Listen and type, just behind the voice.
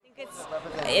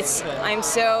I'm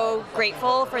so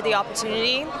grateful for the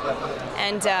opportunity,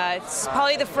 and it's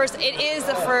probably it is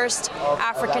the first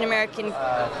African American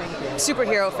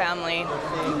superhero family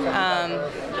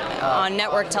on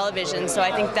network television, so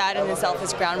I think that in itself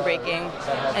is groundbreaking.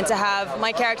 And to have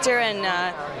my character and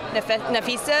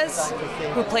Nafisa's,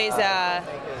 who plays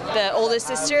the oldest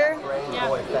sister,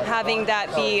 having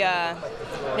that be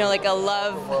like a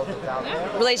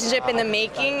love relationship in the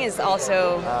making is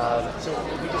also,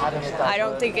 I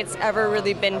don't think it's ever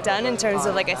really been done in terms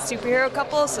of like a superhero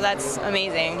couple, so that's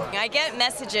amazing. I get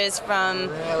messages from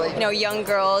young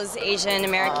girls, Asian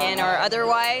American or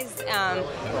otherwise,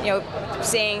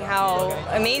 saying how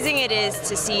amazing it is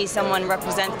to see someone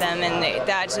represent them, and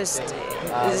that just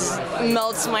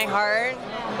melts my heart.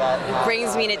 It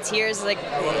brings me to tears.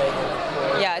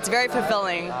 It's very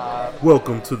fulfilling.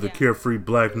 Welcome to the Carefree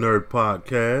Black Nerd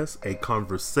Podcast, a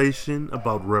conversation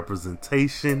about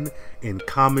representation in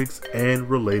comics and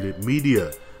related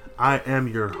media. I am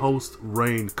your host,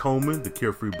 Rain Coleman, the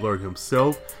Carefree Blur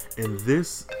himself, and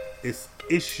this is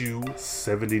issue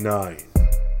 79.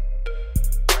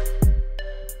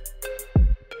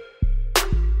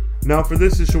 Now, for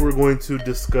this issue, we're going to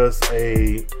discuss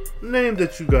a name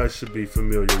that you guys should be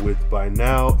familiar with by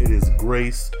now. It is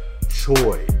Grace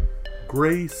Choi.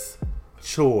 Grace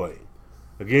Choi.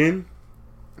 Again,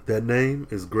 that name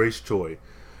is Grace Choi.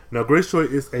 Now, Grace Choi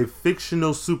is a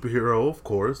fictional superhero, of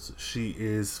course. She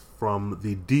is from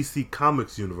the DC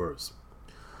Comics universe.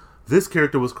 This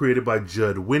character was created by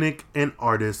Judd Winnick and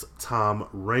artist Tom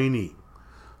Rainey.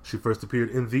 She first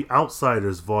appeared in The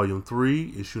Outsiders, Volume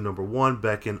 3, Issue Number 1,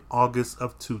 back in August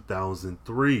of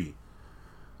 2003.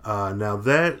 Now,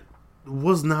 that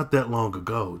was not that long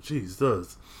ago.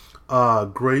 Jesus.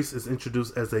 Grace is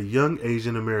introduced as a young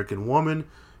Asian American woman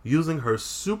using her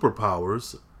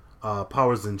superpowers,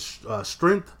 powers in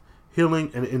strength,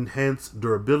 healing, and enhanced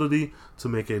durability to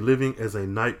make a living as a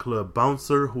nightclub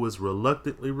bouncer who is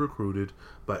reluctantly recruited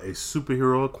by a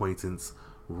superhero acquaintance,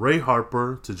 Ray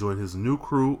Harper, to join his new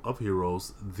crew of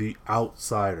heroes, The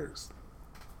Outsiders.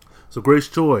 So Grace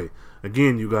Choi.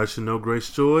 Again, you guys should know Grace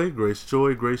Choi. Grace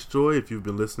Choi. If you've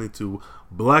been listening to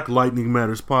Black Lightning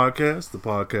Matters podcast, the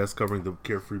podcast covering the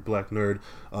Carefree Black Nerd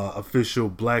official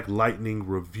Black Lightning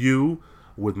review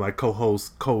with my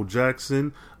co-host Cole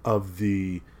Jackson of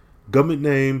the government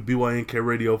name BYNK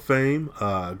Radio fame.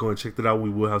 Go and check that out. We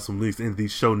will have some links in the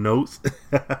show notes.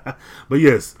 But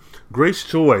yes, Grace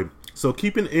Choi. So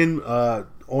keeping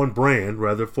on brand,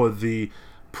 rather, for the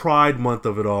Pride month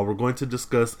of it all, we're going to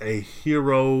discuss a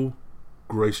hero,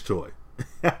 Grace Choi.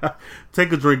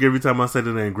 Take a drink every time I say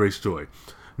the name Grace Choi.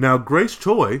 Now, Grace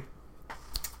Choi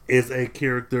is a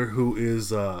character who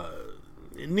is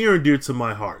near and dear to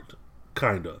my heart,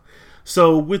 kinda.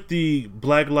 So with the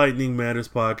Black Lightning Matters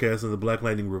podcast and the Black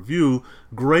Lightning review,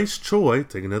 Grace Choi,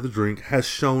 take another drink, has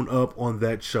shown up on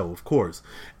that show, of course.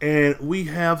 And we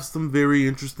have some very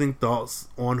interesting thoughts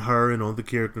on her and on the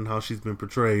character and how she's been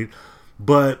portrayed.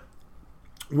 But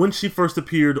when she first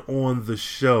appeared on the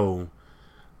show,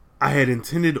 I had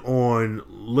intended on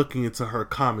looking into her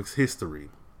comics history.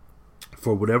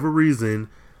 For whatever reason,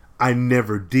 I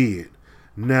never did.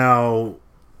 Now,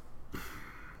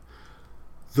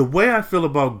 the way I feel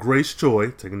about Grace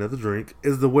Choi, take another drink,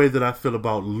 is the way that I feel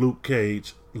about Luke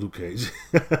Fox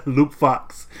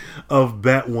of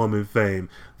Batwoman fame.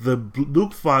 The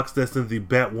Luke Fox that's in the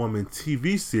Batwoman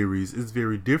TV series is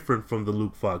very different from the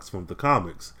Luke Fox from the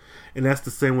comics. And that's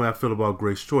the same way I feel about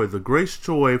Grace Choi. The Grace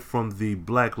Choi from the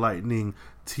Black Lightning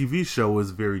TV show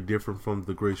is very different from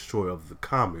the Grace Choi of the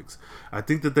comics. I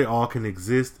think that they all can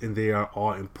exist and they are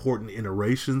all important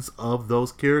iterations of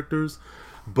those characters.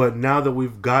 But now that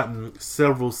we've gotten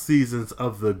several seasons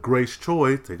of the Grace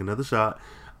Choi, take another shot,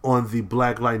 on the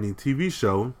Black Lightning TV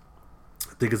show,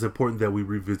 I think it's important that we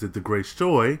revisit the Grace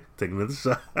Choi, take another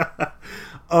shot,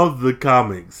 of the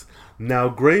comics. Now,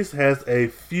 Grace has a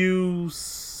few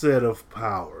set of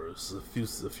powers, a few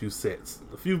sets,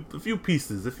 a few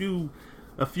pieces, a few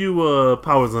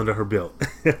powers under her belt.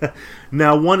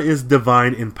 Now, one is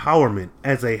divine empowerment.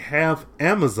 As a half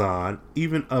Amazon,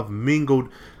 even of mingled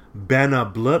Banner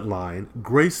bloodline,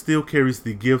 Grace still carries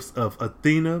the gifts of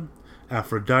Athena,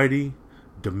 Aphrodite,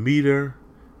 Demeter,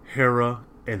 Hera,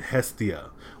 and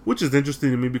Hestia, which is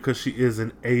interesting to me because she is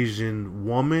an Asian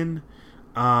woman,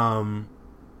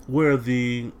 where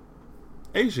the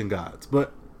Asian gods,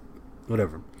 but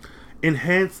whatever.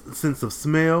 Enhanced sense of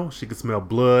smell. She can smell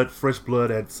blood, fresh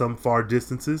blood at some far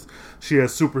distances. She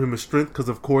has superhuman strength because,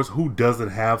 of course, who doesn't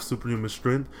have superhuman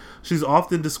strength? She's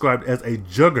often described as a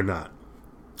juggernaut.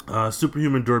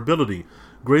 Superhuman durability.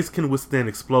 Grace can withstand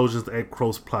explosions at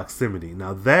close proximity.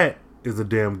 Now that is a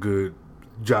damn good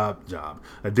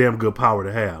a damn good power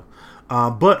to have.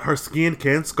 But her skin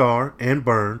can scar and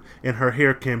burn, and her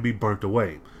hair can be burnt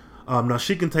away. Now,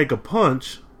 she can take a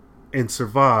punch and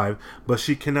survive, but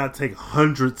she cannot take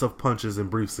hundreds of punches in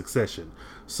brief succession.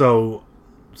 So,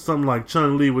 something like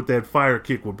Chun-Li with that fire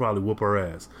kick would probably whoop her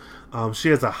ass. She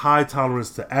has a high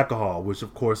tolerance to alcohol, which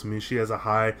of course means she has a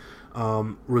high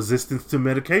resistance to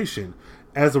medication.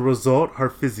 As a result, her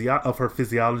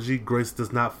physiology, Grace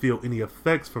does not feel any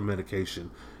effects from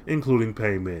medication, including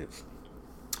pain meds.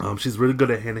 She's really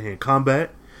good at hand-to-hand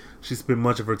combat. She spent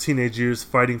much of her teenage years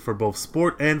fighting for both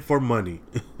sport and for money.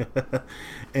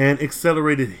 And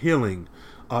accelerated healing.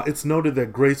 It's noted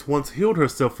that Grace once healed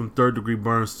herself from third-degree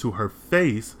burns to her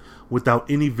face without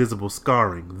any visible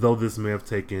scarring, though this may have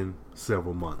taken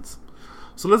several months.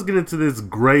 So let's get into this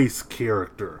Grace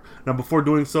character. Now, before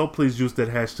doing so, please use that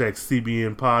hashtag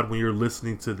CBNPod when you're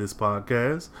listening to this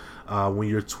podcast. When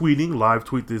you're tweeting, live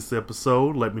tweet this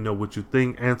episode. Let me know what you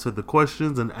think. Answer the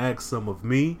questions and ask some of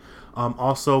me.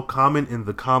 Also, comment in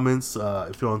the comments.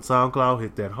 If you're on SoundCloud,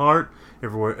 hit that heart.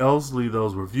 Everywhere else, leave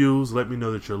those reviews. Let me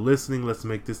know that you're listening. Let's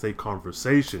make this a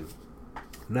conversation.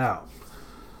 Now,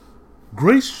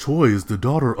 Grace Choi is the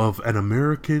daughter of an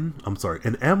Amazon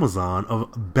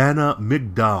of Bana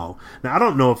Migdal. Now, I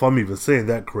don't know if I'm even saying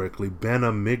that correctly.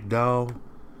 Bana Migdal.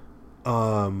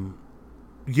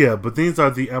 Yeah, but these are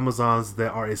the Amazons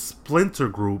that are a splinter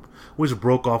group which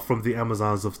broke off from the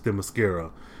Amazons of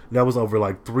Themyscira. That was over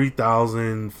like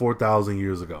 3,000, 4,000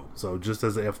 years ago. So just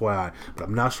as an FYI. But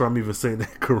I'm not sure I'm even saying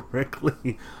that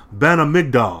correctly. Bana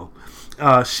Migdal.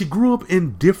 She grew up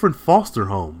in different foster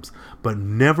homes, but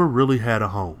never really had a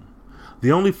home.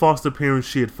 The only foster parents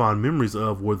she had fond memories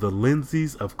of were the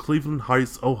Lindsays of Cleveland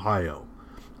Heights, Ohio.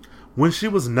 When she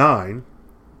was 9,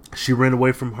 she ran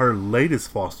away from her latest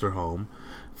foster home,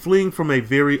 fleeing from a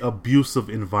very abusive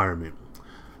environment.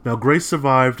 Now, Grace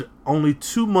survived only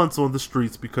 2 months on the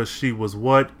streets because she was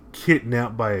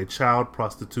kidnapped by a child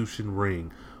prostitution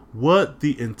ring. What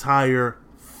the entire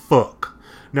fuck?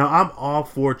 Now, I'm all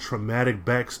for traumatic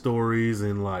backstories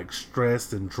and like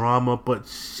stress and drama, but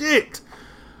shit!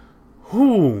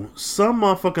 Some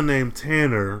motherfucker named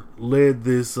Tanner led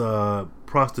this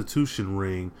prostitution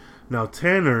ring. Now,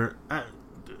 Tanner,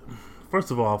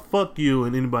 first of all, fuck you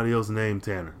and anybody else named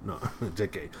Tanner. No,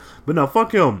 JK. But no,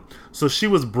 fuck him. So she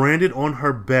was branded on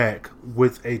her back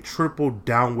with a triple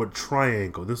downward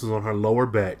triangle. This was on her lower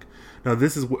back. Now,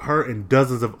 this is with her and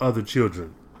dozens of other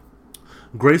children.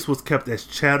 Grace was kept as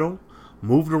chattel,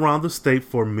 moved around the state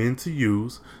for men to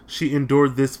use. She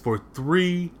endured this for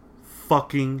 3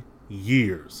 fucking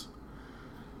years.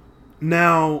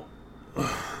 Now,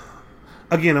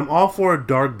 again, I'm all for a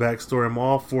dark backstory. I'm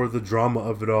all for the drama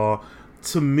of it all.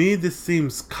 To me, this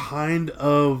seems kind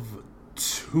of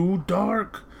too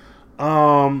dark.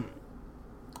 Again,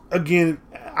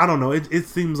 I don't know. It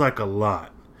seems like a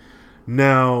lot.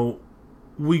 Now,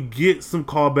 we get some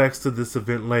callbacks to this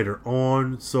event later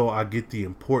on, so I get the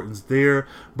importance there.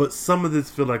 But some of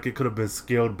this feel like it could have been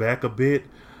scaled back a bit.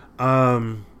 I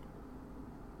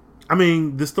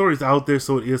mean, the story's out there,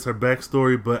 so it is her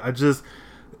backstory. But I just,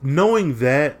 knowing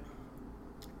that,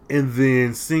 and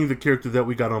then seeing the character that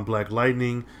we got on Black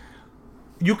Lightning,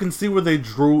 you can see where they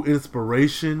drew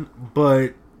inspiration,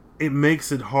 but it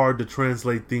makes it hard to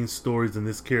translate these stories and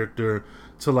this character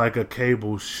to like a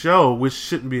cable show, which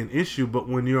shouldn't be an issue. But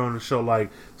when you're on a show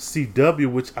like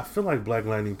CW, which I feel like Black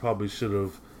Lightning probably should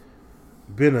have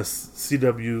been a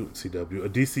CW, a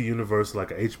DC Universe, like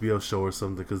an HBO show or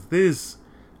something, because this,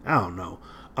 I don't know.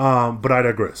 But I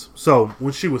digress. So,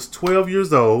 when she was 12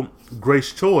 years old,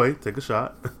 Grace Choi, take a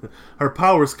shot, her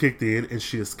powers kicked in and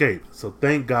she escaped. So,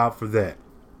 thank God for that.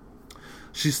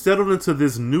 She settled into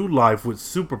this new life with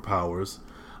superpowers,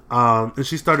 and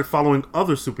she started following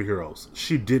other superheroes.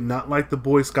 She did not like the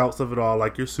Boy Scouts of it all,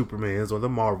 like your Supermans or the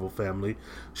Marvel family.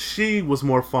 She was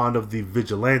more fond of the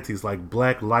vigilantes, like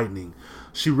Black Lightning.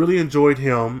 She really enjoyed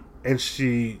him, and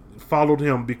she followed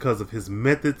him because of his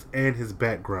methods and his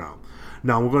background.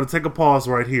 Now, we're going to take a pause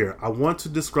right here. I want to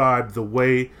describe the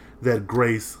way that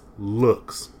Grace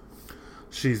looks.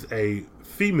 She's a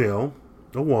female,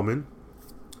 a woman.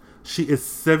 She is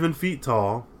 7 feet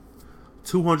tall,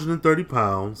 230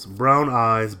 pounds, brown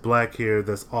eyes, black hair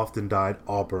that's often dyed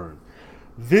auburn.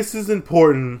 This is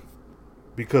important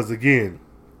because, again,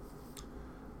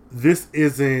 this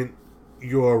isn't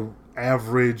your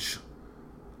average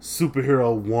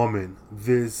superhero woman.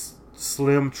 This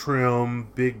slim trim,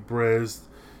 big breast,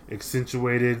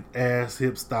 accentuated ass,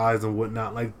 hips, thighs, and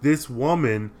whatnot. Like, this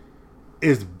woman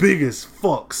is big as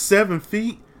fuck. 7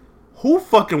 feet? Who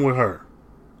fucking with her?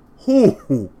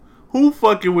 Who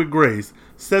fucking with Grace?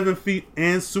 7 feet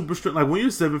and super strength. Like when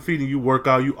you're 7 feet and you work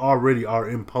out, you already are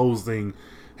imposing,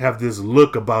 have this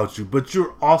look about you, but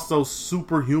you're also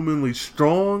superhumanly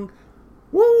strong.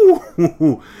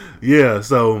 Woo! Yeah,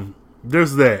 so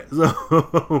there's that.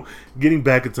 So getting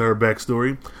back into her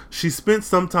backstory, she spent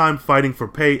some time fighting for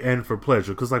pay and for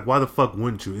pleasure. Because, like, why the fuck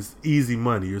wouldn't you? It's easy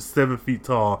money. You're 7 feet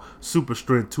tall, super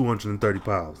strength, 230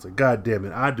 pounds. Like, god damn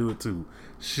it, I do it too.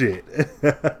 Shit.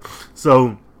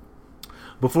 So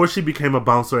before she became a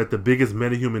bouncer at the biggest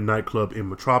metahuman nightclub in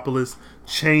Metropolis,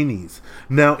 Cheney's.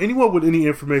 Now, anyone with any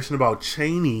information about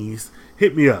Cheney's,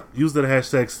 hit me up. Use the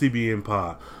hashtag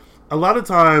CBNPod. A lot of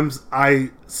times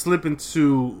I slip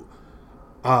into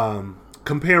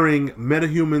comparing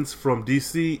metahumans from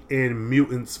DC and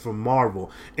mutants from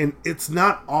Marvel, and it's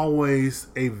not always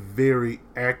a very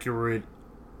accurate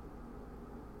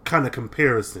kind of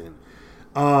comparison.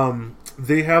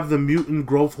 They have the mutant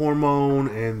growth hormone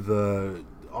and the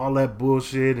all that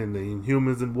bullshit and the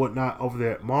Inhumans and whatnot over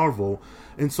there at Marvel,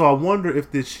 and so I wonder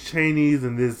if this Cheney's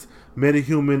and this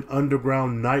metahuman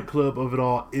underground nightclub of it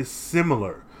all is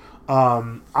similar.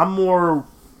 I'm more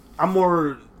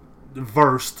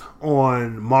versed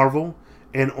on Marvel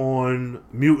and on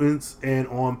mutants and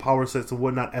on power sets and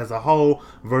whatnot as a whole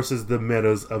versus the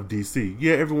metas of DC.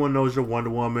 Yeah, everyone knows your Wonder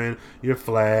Woman, your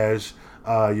Flash,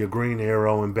 your Green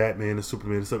Arrow and Batman and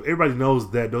Superman and stuff. Everybody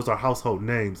knows that those are household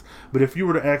names. But if you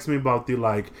were to ask me about the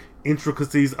like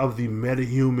intricacies of the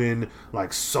metahuman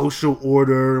like social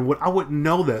order and what, I wouldn't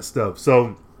know that stuff.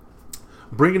 So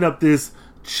bringing up this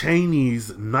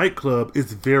Cheney's nightclub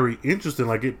is very interesting.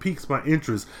 Like, it piques my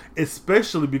interest,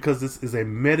 especially because this is a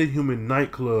metahuman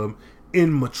nightclub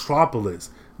in Metropolis.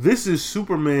 This is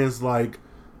Superman's like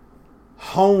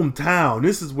hometown.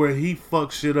 This is where he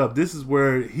fucks shit up. This is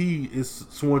where he is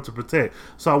sworn to protect.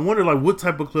 So I wonder, like, what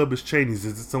type of club is Cheney's?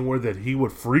 Is it somewhere that he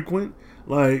would frequent?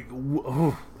 Like,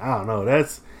 I don't know.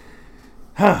 That's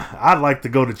I'd like to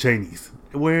go to Cheney's,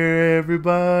 where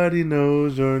everybody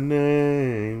knows your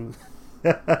name.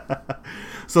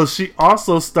 So she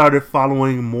also started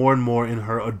following more and more in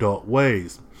her adult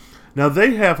ways. Now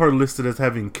they have her listed as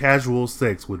having casual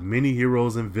sex with many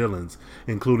heroes and villains,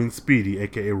 including Speedy,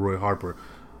 aka Roy Harper.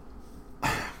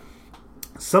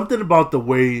 Something about the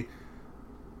way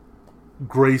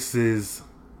Grace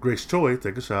Choi,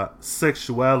 take a shot,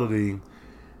 sexuality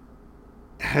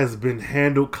has been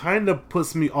handled kind of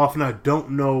puts me off, and I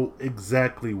don't know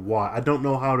exactly why. I don't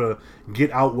know how to get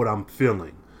out what I'm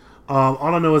feeling.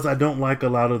 All I know is I don't like a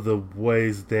lot of the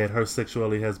ways that her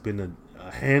sexuality has been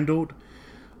handled.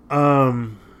 I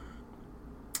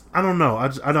don't know.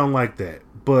 I don't like that.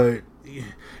 But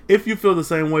if you feel the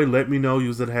same way, let me know.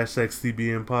 Use the hashtag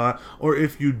CBNPod. Or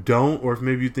if you don't, or if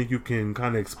maybe you think you can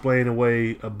kind of explain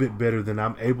away a bit better than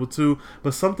I'm able to,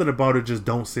 but something about it just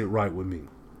don't sit right with me.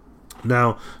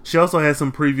 Now, she also had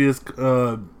some previous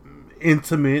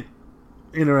intimate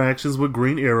interactions with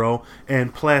Green Arrow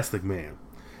and Plastic Man.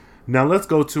 Now let's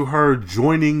go to her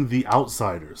joining the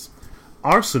Outsiders.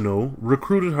 Arsenal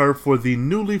recruited her for the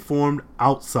newly formed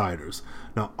Outsiders.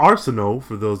 Now Arsenal,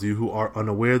 for those of you who are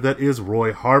unaware, that is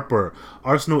Roy Harper.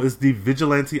 Arsenal is the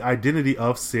vigilante identity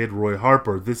of said Roy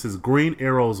Harper. This is Green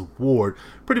Arrow's ward,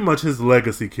 pretty much his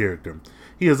legacy character.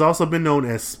 He has also been known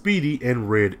as Speedy and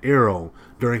Red Arrow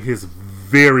during his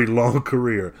very long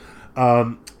career.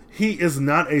 He is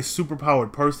not a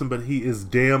superpowered person, but he is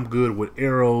damn good with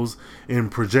arrows and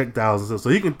projectiles and stuff. So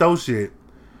he can throw shit.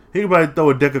 He can probably throw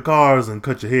a deck of cards and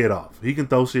cut your head off. He can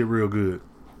throw shit real good.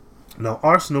 Now,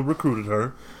 Arsenal recruited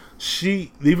her.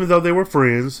 She, even though they were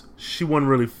friends, she wasn't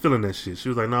really feeling that shit. She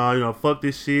was like, nah, fuck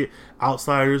this shit.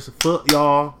 Outsiders, fuck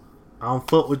y'all. I don't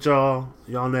fuck with y'all.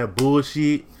 Y'all on that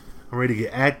bullshit. I'm ready to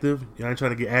get active. Y'all ain't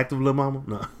trying to get active, little mama?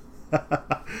 No.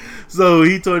 So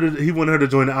he wanted her to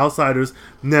join the Outsiders.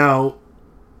 Now,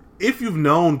 if you've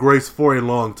known Grace for a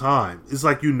long time, it's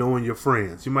like you knowing your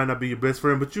friends. You might not be your best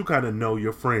friend, but you kind of know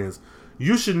your friends.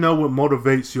 You should know what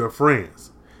motivates your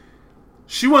friends.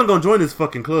 She wasn't going to join this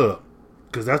fucking club,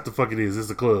 because that's the fuck it is. It's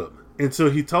a club.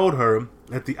 Until he told her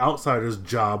that the Outsiders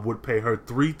job would pay her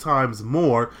 3 times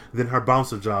more than her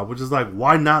bouncer job, which is like,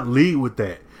 why not lead with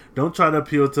that? Don't try to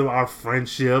appeal to our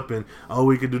friendship and, oh,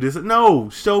 we can do this. No,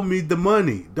 show me the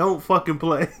money. Don't fucking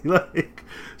play. Like,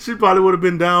 she probably would have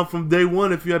been down from day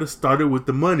one if you had started with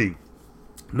the money.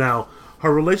 Now,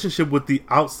 her relationship with the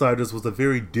Outsiders was a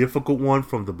very difficult one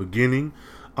from the beginning.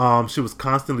 She was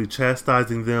constantly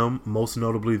chastising them, most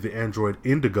notably the android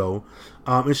Indigo,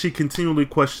 and she continually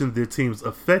questioned their team's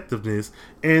effectiveness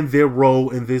and their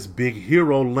role in this big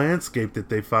hero landscape that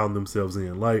they found themselves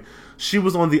in. Like, she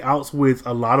was on the outs with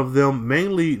a lot of them,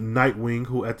 mainly Nightwing,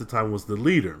 who at the time was the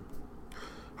leader.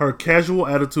 Her casual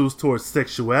attitudes towards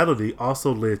sexuality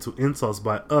also led to insults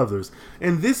by others.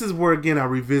 And this is where, again, I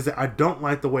revisit, I don't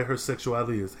like the way her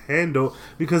sexuality is handled,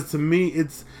 because to me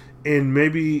it's, and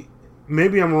maybe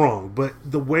I'm wrong, but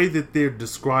the way that they're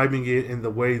describing it and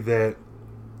the way that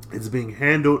it's being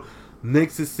handled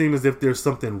makes it seem as if there's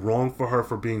something wrong for her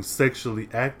for being sexually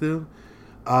active.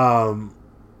 Or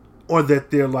that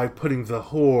they're like putting the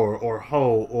whore or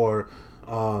hoe or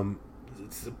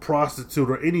prostitute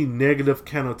or any negative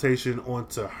connotation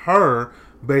onto her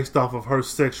based off of her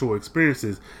sexual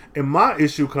experiences. And my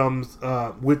issue comes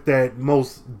with that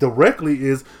most directly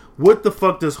is, what the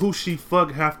fuck does who she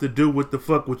fuck have to do with the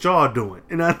fuck what y'all doing?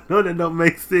 And I know that don't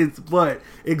make sense, but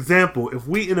example, if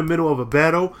we in the middle of a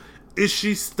battle, is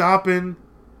she stopping,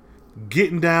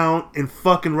 getting down, and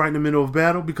fucking right in the middle of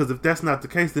battle? Because if that's not the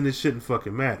case, then it shouldn't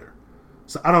fucking matter.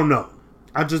 So I don't know.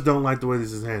 I just don't like the way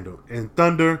this is handled. And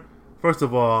Thunder, first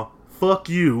of all, fuck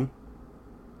you.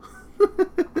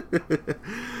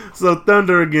 So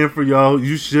Thunder, again, for y'all,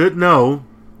 you should know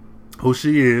who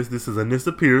she is. This is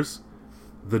Anissa Pierce,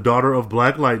 the daughter of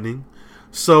Black Lightning.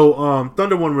 So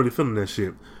Thunder wasn't really feeling that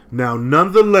shit. Now,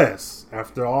 nonetheless,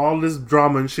 after all this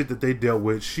drama and shit that they dealt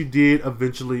with, she did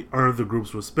eventually earn the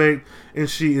group's respect, and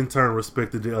she in turn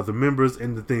respected the other members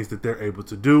and the things that they're able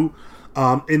to do.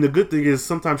 And the good thing is,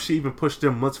 sometimes she even pushed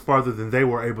them much farther than they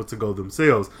were able to go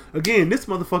themselves. Again, this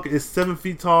motherfucker is 7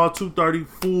 feet tall, 230,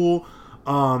 full,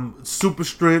 super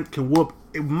strength, can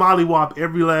mollywop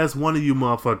every last one of you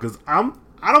motherfuckers. I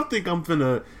don't think I'm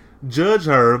finna judge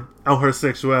her on her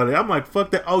sexuality. I'm like,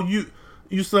 fuck that. Oh, you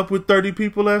slept with 30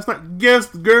 people last night? Yes,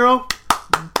 girl.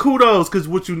 Kudos, because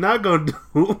what you not gonna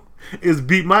do is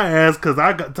beat my ass because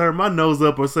I got turn my nose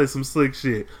up or say some slick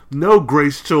shit. No,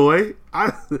 Grace Choi,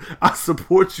 I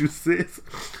support you, sis.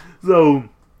 So,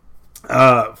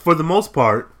 for the most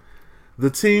part, the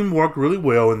team worked really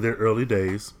well in their early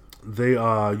days. They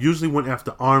usually went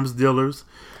after arms dealers.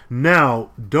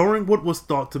 Now, during what was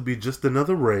thought to be just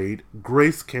another raid,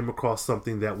 Grace came across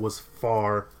something that was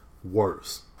far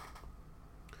worse.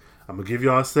 I'm gonna give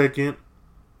y'all a second.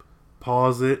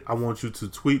 Pause it. I want you to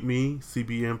tweet me,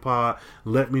 CBN Pod.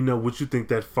 Let me know what you think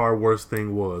that far worse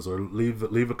thing was, or leave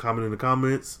a comment in the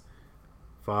comments.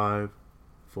 5,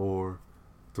 4,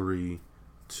 3,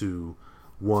 2,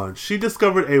 1. She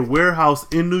discovered a warehouse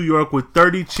in New York with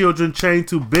 30 children chained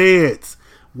to beds.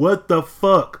 What the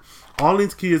fuck? All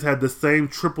these kids had the same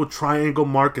triple triangle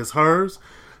mark as hers.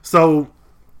 So,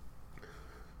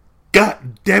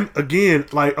 God damn, again,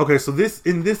 like, okay, so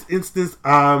in this instance,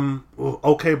 I'm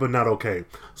okay, but not okay.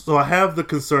 So I have the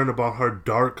concern about her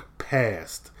dark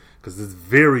past, because it's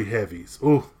very heavy.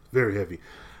 Oh, very heavy.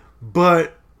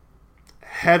 But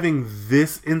having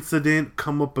this incident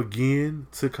come up again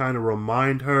to kind of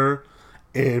remind her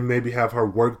and maybe have her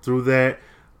work through that,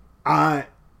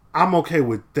 I'm okay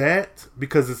with that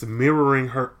because it's mirroring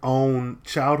her own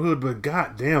childhood. But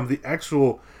goddamn, the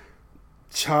actual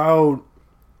child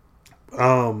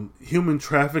human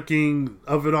trafficking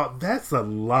of it all, that's a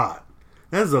lot.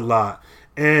 That's a lot.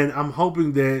 And I'm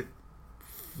hoping that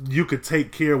you could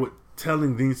take care with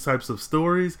telling these types of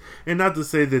stories, and not to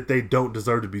say that they don't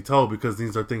deserve to be told, because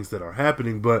these are things that are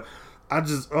happening, but I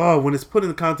just, when it's put in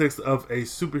the context of a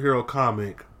superhero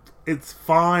comic, it's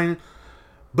fine.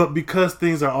 But because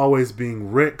things are always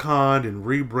being retconned and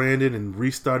rebranded and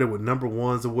restarted with number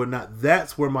ones and whatnot,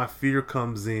 that's where my fear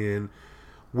comes in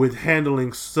with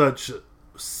handling such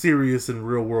serious and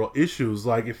real world issues.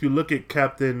 Like if you look at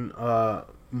Captain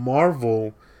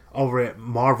Marvel over at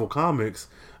Marvel Comics,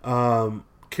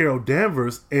 Carol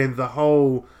Danvers, and the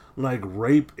whole like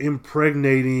rape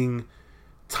impregnating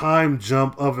time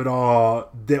jump of it all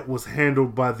that was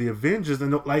handled by the Avengers,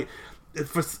 and like it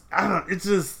just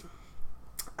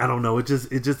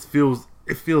feels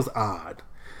odd,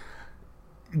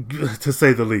 to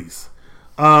say the least.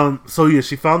 So yeah,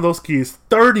 she found those kids,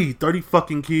 30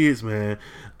 fucking kids, man.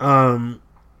 And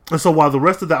so while the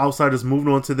rest of the outsiders moved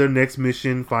on to their next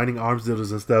mission, finding arms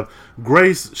dealers and stuff,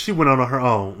 Grace, she went on her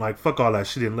own. Like, fuck all that.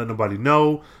 She didn't let nobody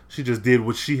know. She just did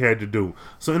what she had to do.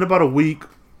 So in about a week,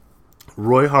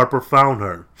 Roy Harper found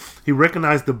her. He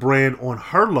recognized the brand on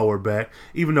her lower back,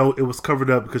 even though it was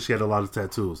covered up because she had a lot of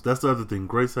tattoos. That's the other thing.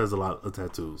 Grace has a lot of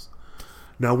tattoos.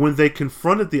 Now, when they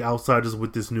confronted the outsiders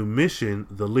with this new mission,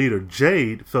 the leader,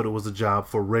 Jade, felt it was a job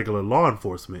for regular law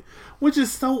enforcement, which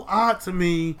is so odd to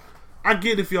me. I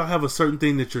get if y'all have a certain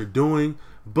thing that you're doing,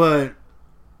 but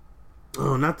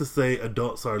not to say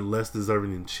adults are less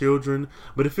deserving than children,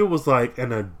 but if it was like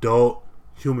an adult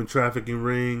human trafficking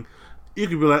ring, you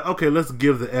could be like, okay, let's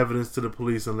give the evidence to the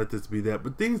police and let this be that.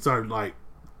 But things are like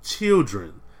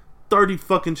children. 30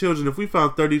 fucking children. If we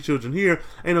found 30 children here,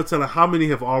 ain't no telling how many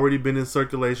have already been in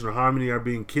circulation or how many are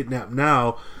being kidnapped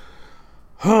now.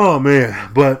 Oh,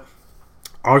 man. But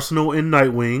Arsenal and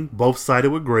Nightwing both sided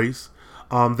with Grace.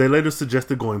 They later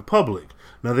suggested going public.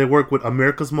 Now, they work with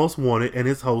America's Most Wanted and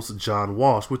his host, John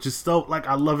Walsh, which is so, like,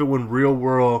 I love it when real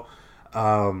world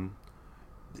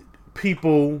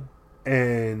people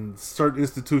and certain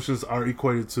institutions are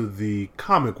equated to the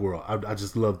comic world. I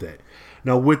just love that.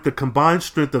 Now, with the combined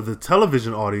strength of the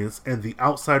television audience and the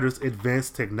Outsiders'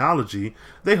 advanced technology,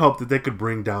 they hoped that they could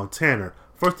bring down Tanner.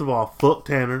 First of all, fuck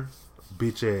Tanner,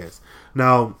 bitch ass.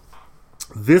 Now,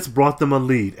 this brought them a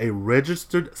lead, a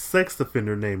registered sex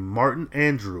offender named Martin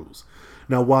Andrews.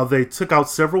 Now, while they took out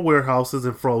several warehouses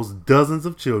and froze dozens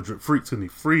of children,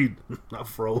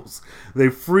 they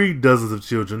freed dozens of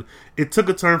children, it took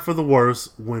a turn for the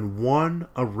worse when one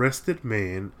arrested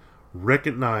man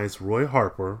recognized Roy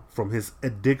Harper from his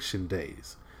addiction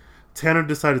days. Tanner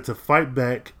decided to fight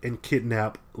back and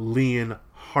kidnap Leon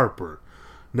Harper.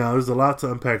 Now, there's a lot to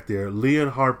unpack there. Leon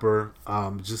Harper,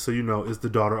 just so you know, is the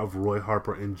daughter of Roy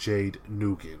Harper and Jade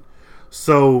Nugent.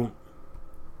 So,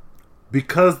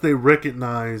 because they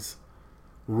recognize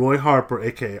Roy Harper,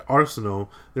 aka Arsenal,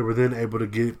 they were then able to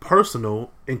get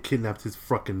personal and kidnapped his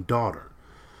fucking daughter.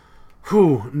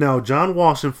 Now, John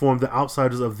Walsh informed the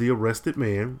Outsiders of the arrested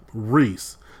man,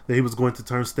 Reese, that he was going to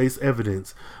turn state's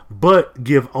evidence, but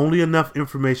give only enough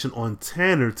information on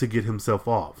Tanner to get himself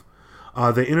off.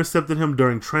 They intercepted him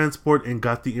during transport and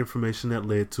got the information that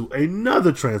led to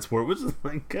another transport, which is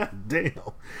like, god damn.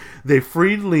 They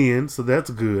freed Leon, so that's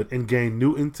good, and gained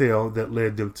new intel that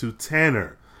led them to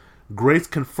Tanner. Grace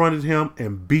confronted him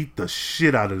and beat the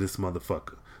shit out of this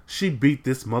motherfucker. She beat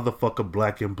this motherfucker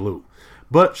black and blue.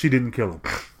 But she didn't kill him.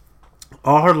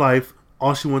 All her life,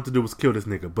 all she wanted to do was kill this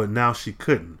nigga, but now she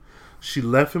couldn't. She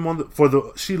left him for the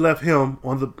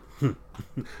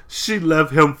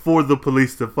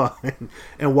police to find.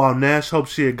 And while Nash hoped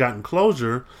she had gotten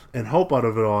closure and hope out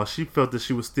of it all, she felt that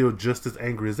she was still just as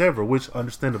angry as ever, which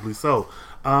understandably so.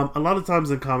 A lot of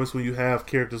times in comics when you have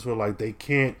characters who are like they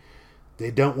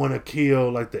don't want to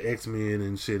kill, like the X-Men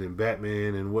and shit and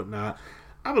Batman and whatnot,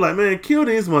 I be like, man, kill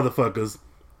these motherfuckers.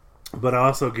 But I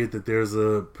also get that there's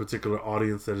a particular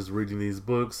audience that is reading these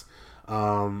books.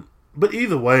 But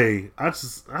either way, I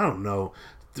don't know.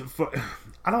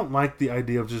 I don't like the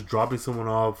idea of just dropping someone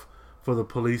off for the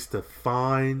police to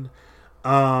find.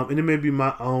 And it may be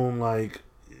my own, like,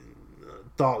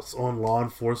 thoughts on law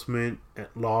enforcement at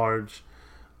large.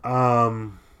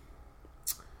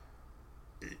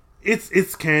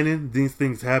 It's canon. These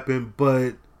things happen.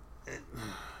 But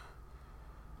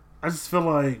I just feel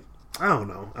like, I don't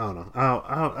know.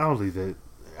 I'll leave it.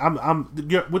 I'm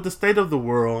with the state of the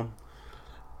world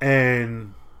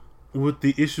and with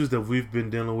the issues that we've been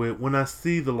dealing with. When I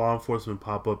see the law enforcement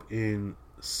pop up in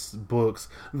books,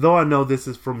 though I know this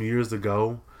is from years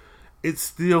ago, it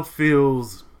still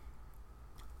feels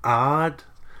odd.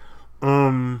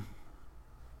 The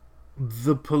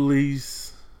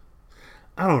police,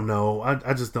 I don't know.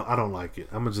 I just don't. I don't like it.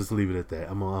 I'm gonna just leave it at that.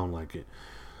 I don't like it.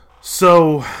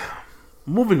 So,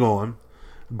 moving on,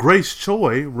 Grace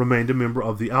Choi remained a member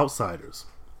of the Outsiders.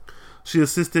 She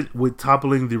assisted with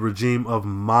toppling the regime of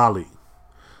Mali.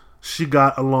 She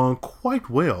got along quite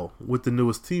well with the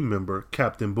newest team member,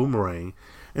 Captain Boomerang,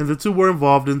 and the two were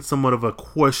involved in somewhat of a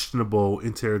questionable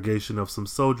interrogation of some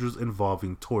soldiers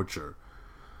involving torture.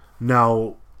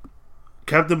 Now,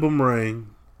 Captain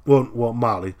Boomerang, well,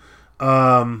 Mali,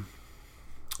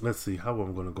 let's see how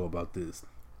I'm going to go about this.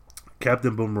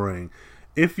 Captain Boomerang,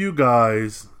 if you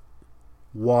guys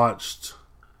watched,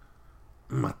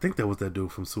 I think that was that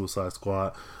dude from Suicide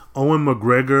Squad, Owen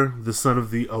McGregor, the son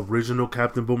of the original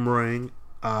Captain Boomerang,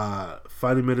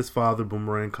 fighting with his father,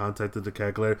 Boomerang contacted the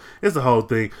calculator. It's the whole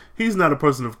thing. He's not a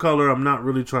person of color. I'm not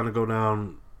really trying to go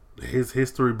down his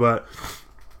history, but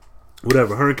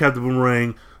whatever. Her and Captain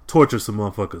Boomerang torture some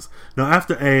motherfuckers. Now,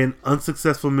 after an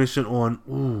unsuccessful mission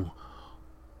on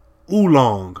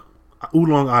Oolong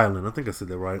Island, I think I said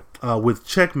that right, with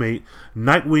Checkmate,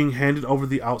 Nightwing handed over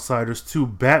the Outsiders to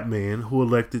Batman, who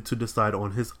elected to decide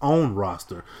on his own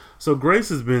roster. So Grace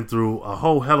has been through a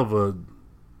whole hell of a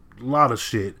lot of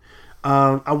shit.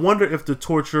 I wonder if the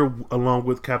torture along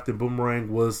with Captain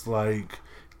Boomerang was like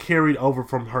carried over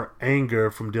from her anger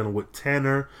from dealing with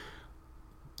Tanner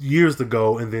years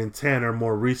ago, and then Tanner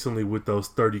more recently with those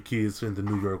 30 kids in the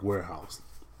New York warehouse.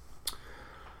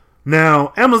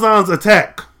 Now, Amazon's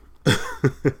attack.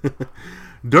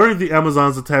 During the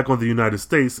Amazon's attack on the United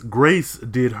States, Grace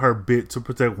did her bit to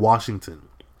protect Washington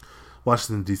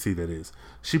DC, that is.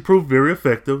 She proved very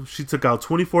effective. She took out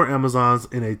 24 Amazons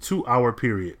in a 2-hour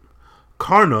period.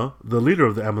 Karna, the leader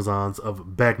of the Amazons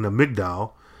of Bagna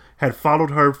Migdal, had followed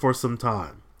her for some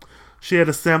time. She had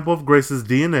a sample of Grace's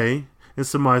DNA and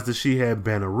surmised that she had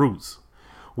Banner roots.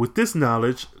 With this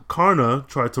knowledge, Karna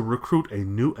tried to recruit a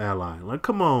new ally. Like,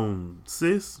 come on,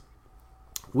 sis.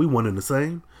 We one and the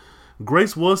same.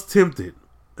 Grace was tempted,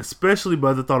 especially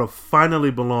by the thought of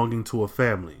finally belonging to a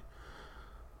family.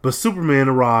 But Superman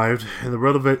arrived, and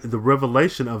the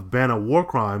revelation of Banner war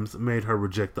crimes made her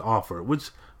reject the offer. Which,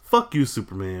 fuck you,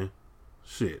 Superman.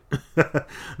 Shit.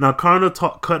 Now, Karna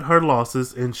cut her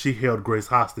losses, and she held Grace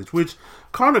hostage. Which,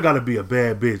 Karna gotta be a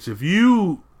bad bitch. If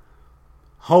you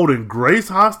holding Grace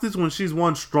hostage when she's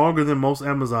one stronger than most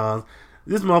Amazons,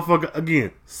 this motherfucker,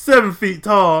 again, 7 feet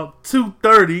tall,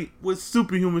 230, with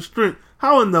superhuman strength.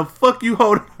 How in the fuck you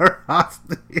holding her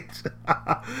hostage?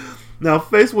 Now,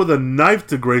 faced with a knife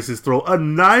to Grace's throat. A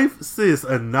knife? Sis,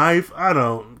 a knife?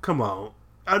 Come on.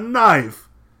 A knife?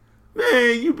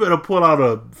 Man, you better pull out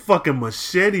a fucking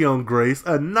machete on Grace.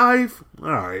 A knife?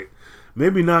 Alright.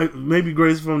 Maybe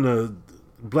Grace from the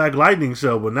Black Lightning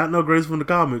show, but not no Grace from the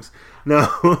comics.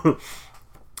 Now,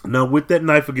 now with that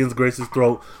knife against Grace's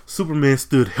throat, Superman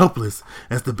stood helpless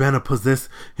as the Banner possessed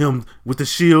him with the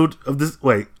shield of this.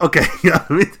 Wait, okay. Let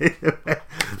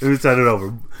me start it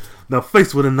over. Now,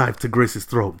 faced with a knife to Grace's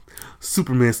throat,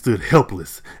 Superman stood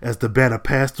helpless as the Banner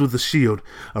passed through the shield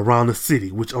around the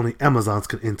city, which only Amazons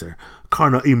could enter.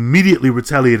 Karna immediately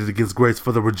retaliated against Grace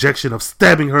for the rejection of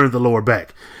stabbing her in the lower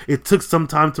back. It took some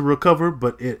time to recover,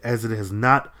 but as it has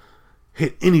not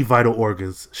hit any vital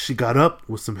organs. She got up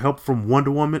with some help from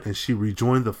Wonder Woman, and she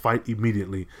rejoined the fight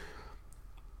immediately.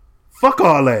 Fuck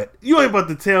all that. You ain't about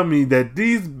to tell me that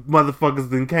these motherfuckers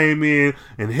then came in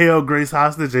and held Grace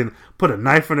hostage and put a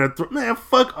knife in her throat. Man,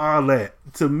 fuck all that.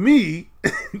 To me,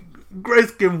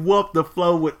 Grace can whoop the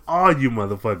floor with all you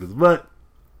motherfuckers. But,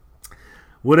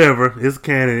 whatever. It's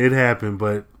canon. It happened.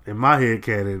 But, in my head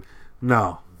canon,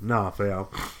 no, fam.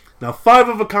 Now, 5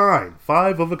 of a kind.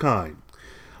 5 of a kind.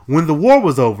 When the war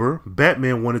was over,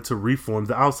 Batman wanted to reform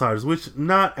the Outsiders, which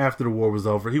not after the war was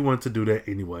over. He wanted to do that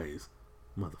anyways.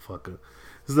 Motherfucker.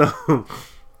 So,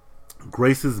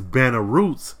 Grace's Banner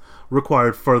roots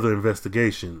required further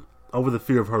investigation over the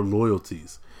fear of her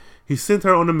loyalties. He sent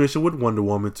her on a mission with Wonder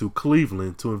Woman to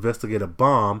Cleveland to investigate a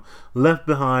bomb left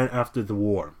behind after the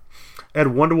war. At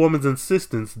Wonder Woman's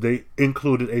insistence, they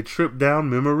included a trip down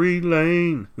memory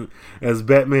lane, as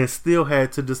Batman still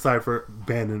had to decipher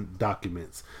Banner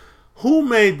documents. Who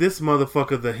made this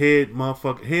motherfucker the head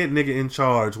nigga in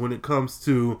charge when it comes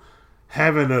to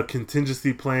having a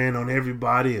contingency plan on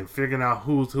everybody and figuring out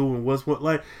who's who and what's what?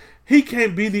 Like, he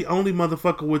can't be the only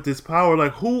motherfucker with this power.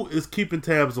 Like, who is keeping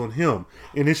tabs on him?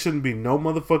 And it shouldn't be no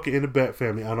motherfucker in the Bat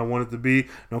family. I don't want it to be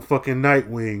no fucking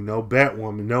Nightwing, no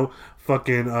Batwoman, no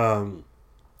fucking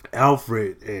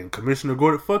Alfred and Commissioner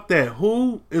Gordon. Fuck that.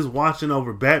 Who is watching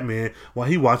over Batman while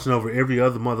he watching over every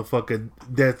other motherfucker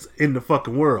that's in the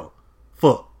fucking world?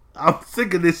 Fuck. I'm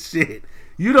sick of this shit.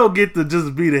 You don't get to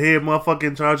just be the head motherfucker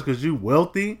in charge because you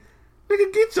wealthy.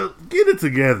 Nigga, get it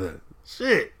together.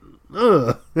 Shit.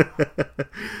 Ugh.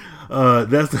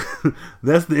 That's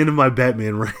the end of my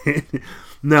Batman rant.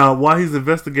 Now, while he's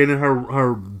investigating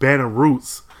her Banner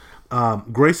roots,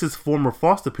 Grace's former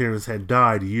foster parents had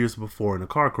died years before in a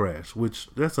car crash, which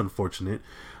that's unfortunate.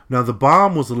 Now, the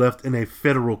bomb was left in a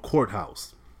federal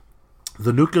courthouse.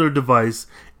 The nuclear device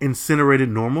incinerated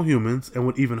normal humans and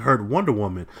would even hurt Wonder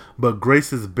Woman, but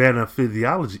Grace's Banner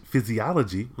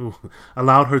physiology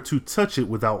allowed her to touch it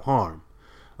without harm.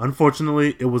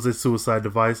 Unfortunately, it was a suicide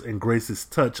device, and Grace's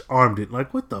touch armed it.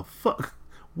 Like, what the fuck?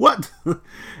 What?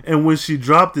 And when she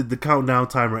dropped it, the countdown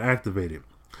timer activated.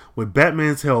 With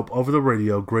Batman's help over the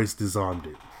radio, Grace disarmed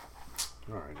it.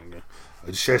 Alright, nigga.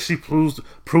 Has she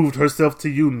proved herself to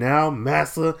you now,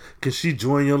 Massa? Can she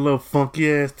join your little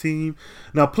funky ass team?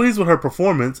 Now, pleased with her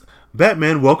performance,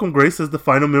 Batman welcomed Grace as the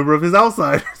final member of his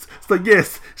Outsiders. So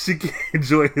yes, she can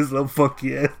join his little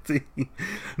funky ass team.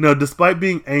 Now, despite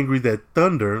being angry that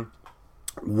Thunder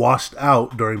washed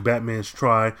out during Batman's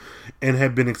try and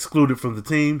had been excluded from the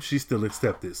team, she still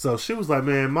accepted. So she was like,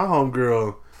 man, my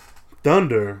homegirl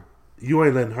Thunder, you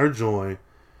ain't letting her join.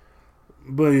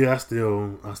 But yeah, I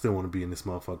still want to be in this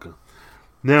motherfucker.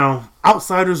 Now,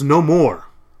 Outsiders no more.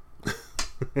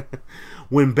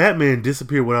 When Batman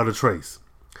disappeared without a trace,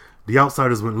 the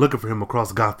Outsiders went looking for him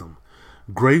across Gotham.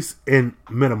 Grace and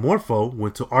Metamorpho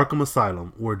went to Arkham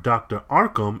Asylum, where Dr.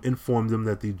 Arkham informed them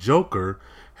that the Joker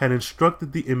had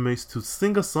instructed the inmates to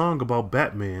sing a song about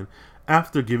Batman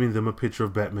after giving them a picture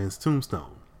of Batman's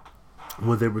tombstone.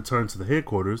 When they returned to the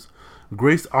headquarters,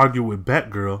 Grace argued with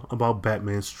Batgirl about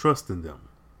Batman's trust in them.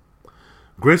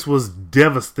 Grace was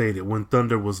devastated when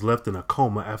Thunder was left in a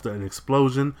coma after an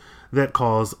explosion that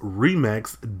caused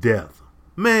Remax death.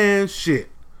 Man, shit.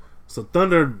 So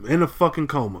Thunder in a fucking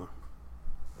coma.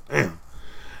 Damn.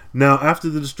 Now, after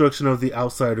the destruction of the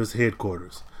Outsiders'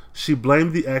 headquarters, she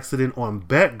blamed the accident on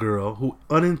Batgirl, who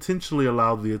unintentionally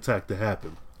allowed the attack to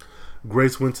happen.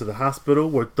 Grace went to the hospital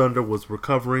where Thunder was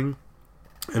recovering,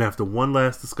 and after one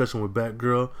last discussion with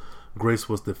Batgirl, Grace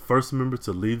was the first member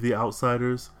to leave the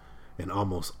Outsiders, and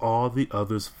almost all the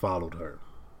others followed her.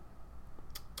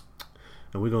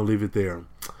 And we're going to leave it there.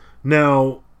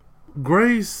 Now,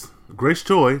 Grace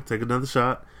Choi, take another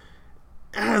shot,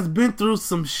 has been through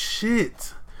some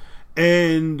shit.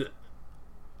 And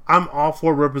I'm all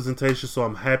for representation, so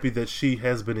I'm happy that she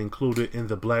has been included in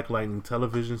the Black Lightning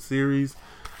television series.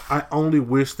 I only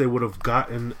wish they would have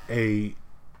gotten an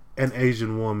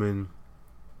Asian woman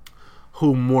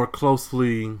who more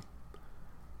closely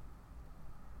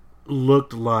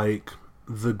looked like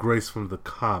the Grace from the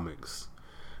comics.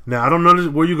 Now, I don't know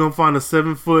where you're going to find a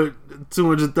 7 foot,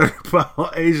 230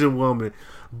 pound Asian woman,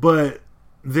 but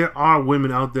there are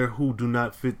women out there who do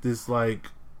not fit this, like,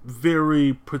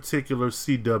 very particular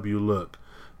CW look.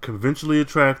 Conventionally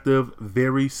attractive,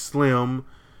 very slim.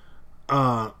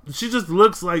 She just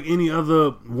looks like any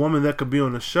other woman that could be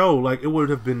on the show. Like, it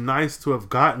would have been nice to have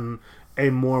gotten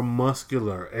a more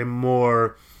muscular, a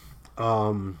more,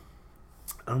 I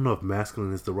don't know if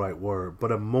masculine is the right word,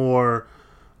 but a more,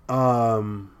 I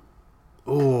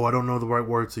don't know the right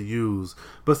word to use,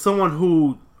 but someone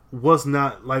who was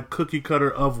not like cookie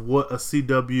cutter of what a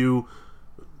CW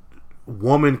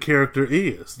woman character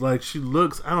is. Like, she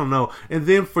looks, I don't know. And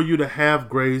then for you to have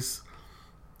Grace,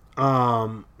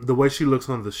 the way she looks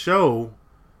on the show,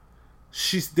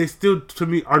 they still, to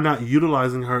me, are not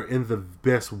utilizing her in the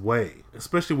best way,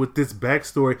 especially with this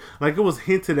backstory. Like, it was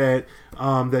hinted at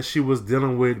that she was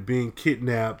dealing with being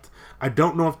kidnapped. I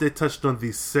don't know if they touched on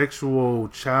the sexual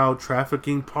child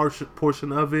trafficking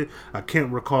portion of it. I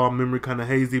can't recall, memory kind of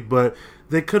hazy, but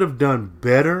they could have done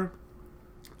better.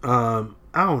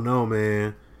 I don't know,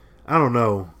 man. I don't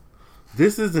know.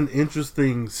 This is an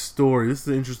interesting story. This is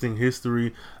an interesting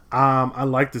history. I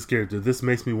like this character. This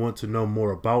makes me want to know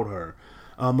more about her.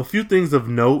 A few things of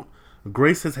note.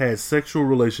 Grace has had sexual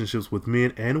relationships with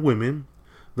men and women,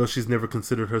 though she's never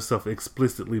considered herself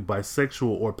explicitly bisexual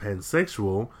or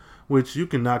pansexual, which you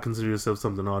cannot consider yourself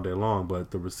something all day long,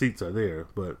 but the receipts are there,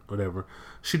 but whatever.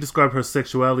 She described her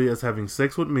sexuality as having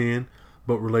sex with men,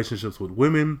 but relationships with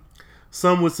women.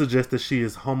 Some would suggest that she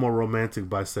is homo-romantic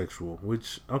bisexual,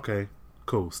 which, okay,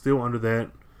 cool. Still under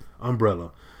that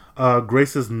umbrella.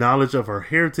 Grace's knowledge of her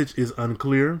heritage is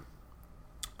unclear.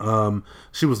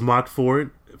 She was mocked for it,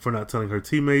 for not telling her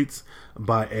teammates,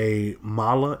 by a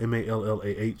Mala,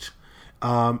 M-A-L-L-A-H.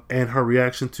 And her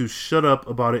reaction to shut up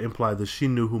about it implied that she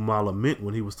knew who Mala meant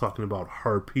when he was talking about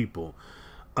her people.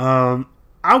 I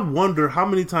wonder how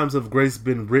many times have Grace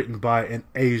been written by an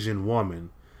Asian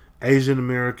woman? Asian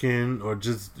American, or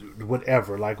just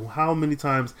whatever. Like, how many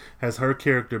times has her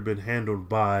character been handled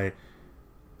by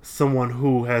someone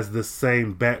who has the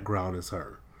same background as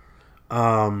her?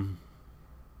 I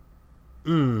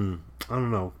don't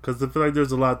know, because I feel like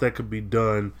there's a lot that could be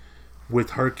done with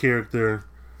her character.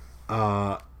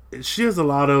 She has a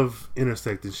lot of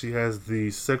intersecting. She has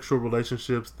the sexual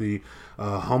relationships, the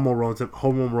homo-romantic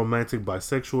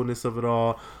bisexualness of it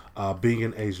all, being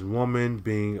an Asian woman,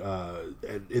 being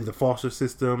in the foster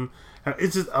system.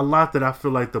 It's just a lot that I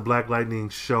feel like the Black Lightning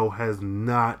show has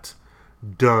not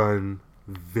done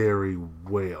very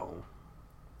well.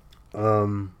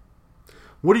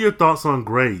 What are your thoughts on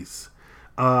Grace?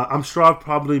 I'm sure I've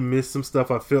probably missed some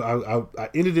stuff. I feel I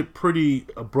ended it pretty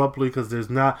abruptly because there's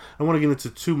not. I want to get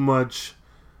into too much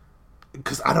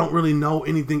because I don't really know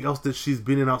anything else that she's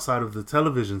been in outside of the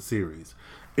television series.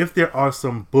 If there are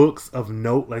some books of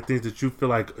note, like things that you feel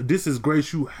like, this is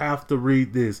Grace, you have to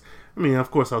read this. I mean, of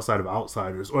course, outside of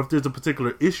Outsiders. Or if there's a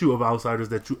particular issue of Outsiders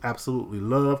that you absolutely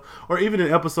love, or even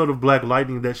an episode of Black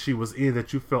Lightning that she was in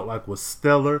that you felt like was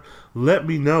stellar, let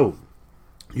me know.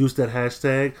 Use that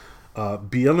hashtag,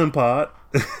 BLMPod,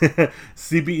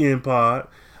 CBNPod.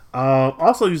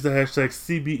 Also use the hashtag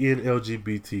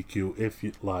CBNLGBTQ if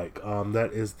you'd like.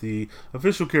 That is the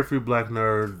official Carefree Black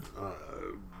Nerd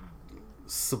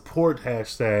support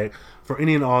hashtag for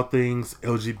any and all things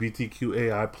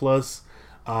LGBTQAI plus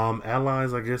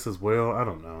allies, I guess, as well. I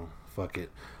don't know. Fuck it.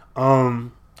 I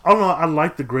don't know. I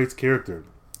like the Grace character.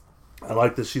 I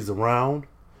like that she's around.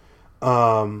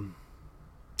 I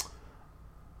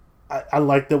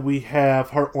like that we have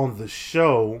her on the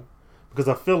show because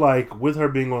I feel like with her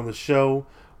being on the show,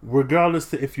 regardless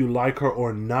to if you like her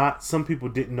or not, some people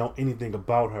didn't know anything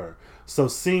about her. So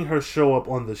seeing her show up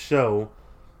on the show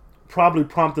probably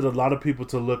prompted a lot of people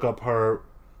to look up her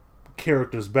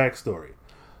character's backstory.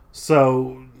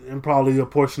 So, and probably a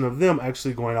portion of them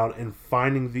actually going out and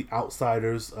finding the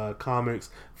Outsiders comics,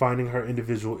 finding her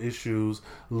individual issues,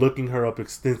 looking her up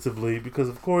extensively, because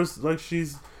of course, like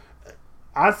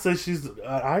I'd say she's an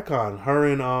icon. Her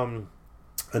and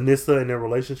Anissa and their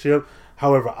relationship,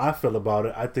 however I feel about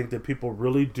it, I think that people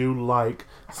really do like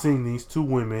seeing these two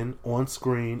women on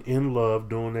screen, in love,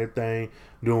 doing their thing,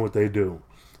 doing what they do.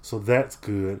 So that's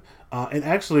good. And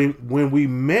actually, when we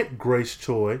met Grace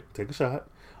Choi, take a shot,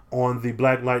 on the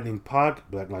Black Lightning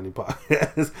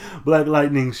podcast, Black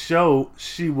Lightning show,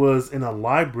 she was in a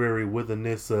library with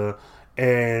Anissa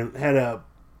and I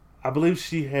believe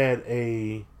she had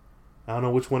I don't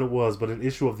know which one it was, but an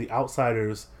issue of the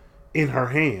Outsiders in her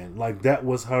hand. Like, that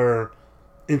was her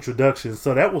introduction.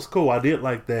 So that was cool. I did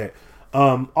like that.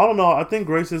 All in all, I think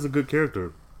Grace is a good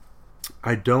character.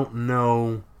 I don't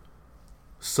know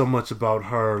so much about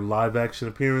her live action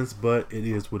appearance, but it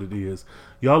is what it is.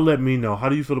 Y'all let me know, how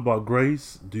do you feel about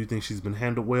Grace? Do you think she's been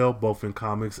handled well, both in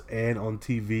comics and on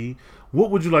TV?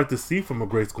 What would you like to see from a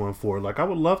Grace going forward? Like, I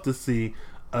would love to see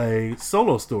a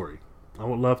solo story. I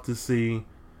would love to see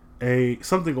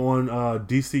something on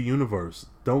DC Universe.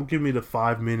 Don't give me the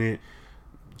 5-minute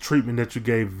treatment that you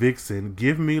gave Vixen.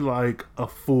 Give me like a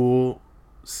full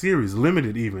series,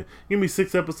 limited even. Give me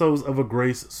 6 episodes of a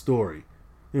Grace story.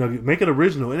 You know, make it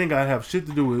original. It ain't gotta have shit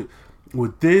to do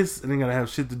with this. It ain't gotta have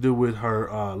shit to do with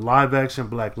her live action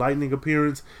Black Lightning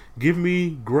appearance. Give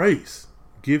me Grace.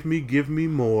 Give me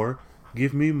more.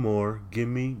 Give me more. Give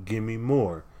me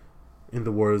more. In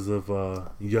the words of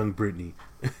young Britney.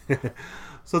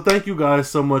 So thank you guys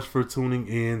so much for tuning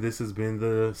in. This has been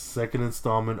the second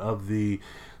installment of the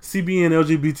CBN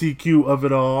LGBTQ of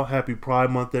it all. Happy Pride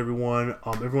Month, everyone.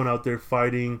 Everyone out there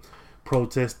fighting,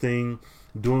 protesting,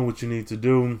 doing what you need to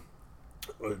do.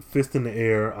 Fist in the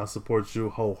air. I support you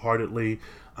wholeheartedly.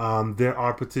 There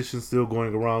are petitions still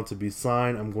going around to be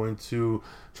signed. I'm going to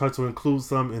try to include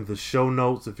some in the show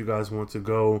notes if you guys want to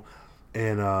go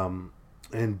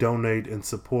and donate and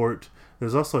support.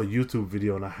 There's also a YouTube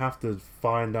video, and I have to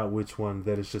find out which one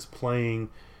that is just playing.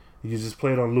 You just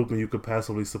play it on loop, and you could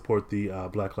passively support the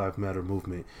Black Lives Matter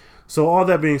movement. So all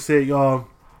that being said, y'all,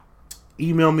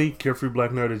 email me,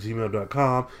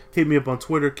 carefreeblacknerd@gmail.com. Hit me up on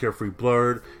Twitter,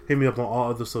 carefreeblurred. Hit me up on all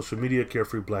other social media,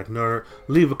 carefreeblacknerd.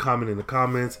 Leave a comment in the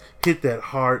comments. Hit that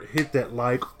heart. Hit that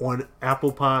like on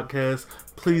Apple Podcasts.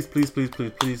 Please, please, please,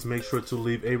 please, please make sure to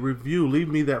leave a review. Leave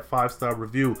me that 5-star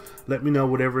review. Let me know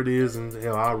whatever it is, and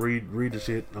hell, I'll read the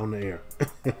shit on the air.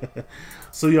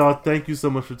 So y'all, thank you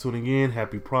so much for tuning in.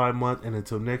 Happy Pride Month, and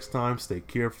until next time, stay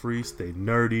carefree, stay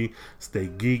nerdy, stay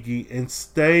geeky, and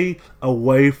stay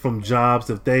away from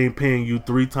jobs if they ain't paying you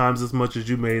 3 times as much as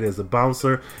you made as a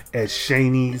bouncer at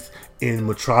Shaney's in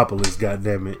Metropolis,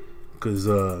 goddammit. Because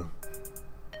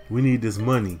we need this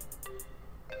money,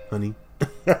 honey.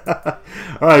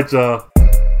 All right, y'all.